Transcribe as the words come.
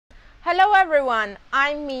Hello everyone,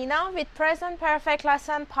 I'm Mina with Present Perfect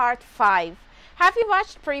Lesson Part 5. Have you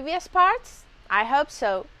watched previous parts? I hope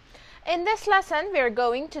so. In this lesson, we're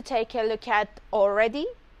going to take a look at already,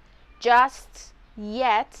 just,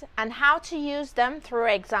 yet, and how to use them through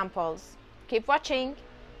examples. Keep watching.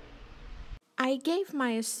 I gave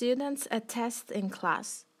my students a test in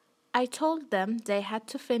class. I told them they had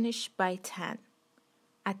to finish by 10.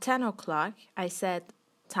 At 10 o'clock, I said,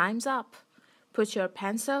 "Time's up. Put your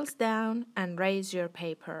pencils down and raise your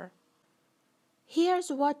paper." Here's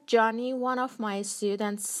what Johnny, one of my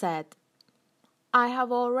students, said. "I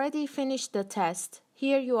have already finished the test.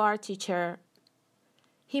 Here you are, teacher."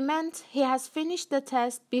 He meant he has finished the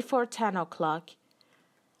test before 10 o'clock.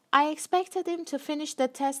 I expected him to finish the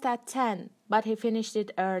test at 10, but he finished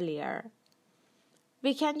it earlier.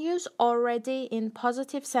 We can use already in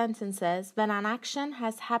positive sentences when an action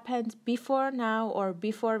has happened before now or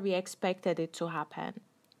before we expected it to happen.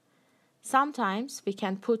 Sometimes we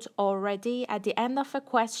can put already at the end of a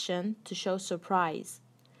question to show surprise.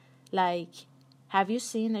 Like, "Have you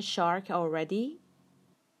seen a shark already?"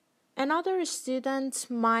 Another student,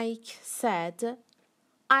 Mike, said,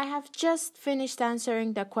 "I have just finished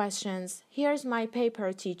answering the questions. Here's my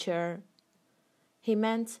paper, teacher." He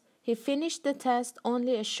meant he finished the test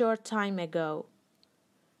only a short time ago.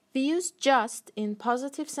 We use just in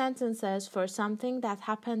positive sentences for something that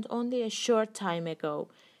happened only a short time ago,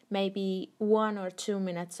 maybe 1 or 2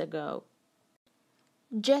 minutes ago.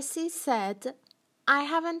 Jessie said, "I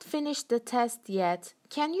haven't finished the test yet.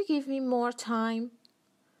 Can you give me more time?"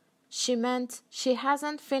 She meant she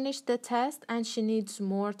hasn't finished the test and she needs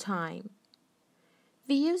more time.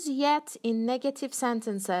 We use yet in negative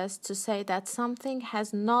sentences to say that something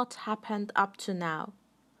has not happened up to now.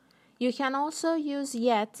 You can also use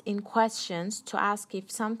yet in questions to ask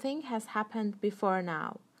if something has happened before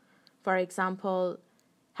now. For example,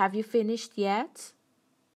 "Have you finished yet?"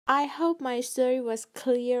 I hope my story was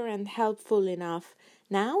clear and helpful enough.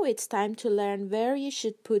 Now it's time to learn where you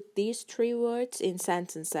should put these 3 words in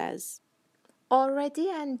sentences. Already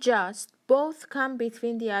and just both come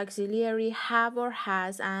between the auxiliary have or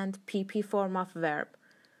has and PP form of verb.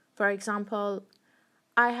 For example,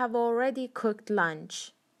 "I have already cooked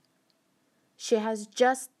lunch." "She has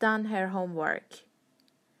just done her homework."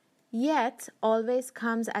 Yet always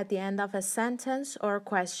comes at the end of a sentence or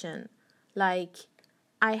question, like,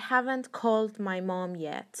 "I haven't called my mom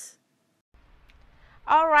yet."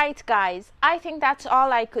 Alright guys, I think that's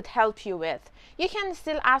all I could help you with. You can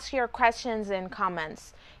still ask your questions in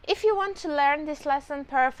comments. If you want to learn this lesson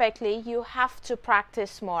perfectly, you have to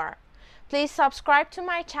practice more. Please subscribe to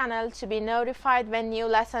my channel to be notified when new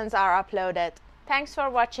lessons are uploaded. Thanks for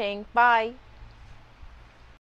watching. Bye.